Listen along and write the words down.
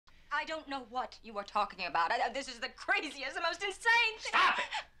I don't know what you are talking about. This is the craziest, the most insane thing. Stop it!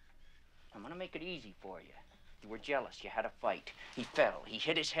 I'm gonna make it easy for you. You were jealous. You had a fight. He fell. He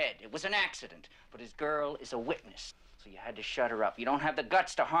hit his head. It was an accident. But his girl is a witness. So you had to shut her up. You don't have the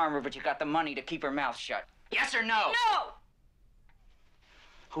guts to harm her, but you got the money to keep her mouth shut. Yes or no? No!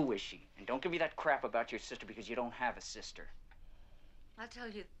 Who is she? And don't give me that crap about your sister because you don't have a sister. I'll tell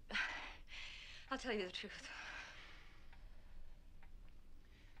you the truth.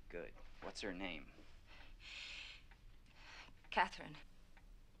 Good. What's her name? Catherine.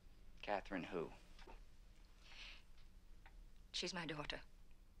 Catherine who? She's my daughter.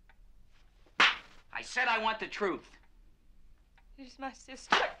 I said I want the truth. She's my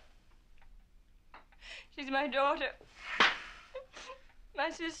sister. She's my daughter. My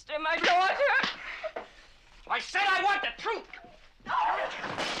sister, my daughter. I said I want the truth.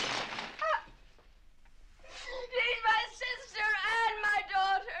 She's my sister and my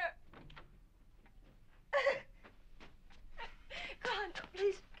daughter. Come on,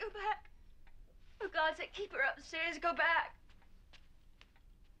 please, go back. For God's sake, keep her upstairs. Go back.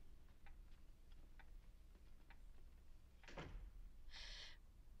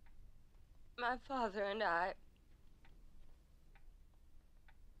 My father and I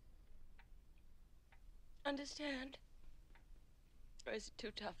understand. Or is it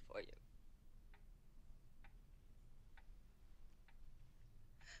too tough for you?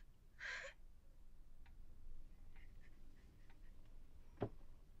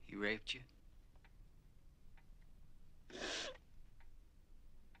 He raped you?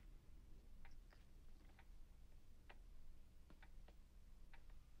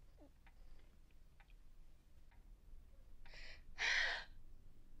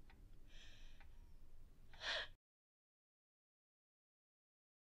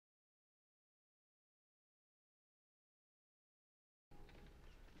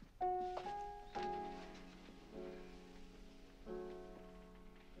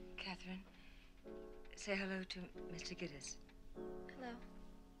 Catherine, say hello to Mr. Gidders. Hello.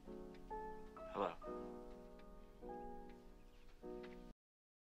 Hello.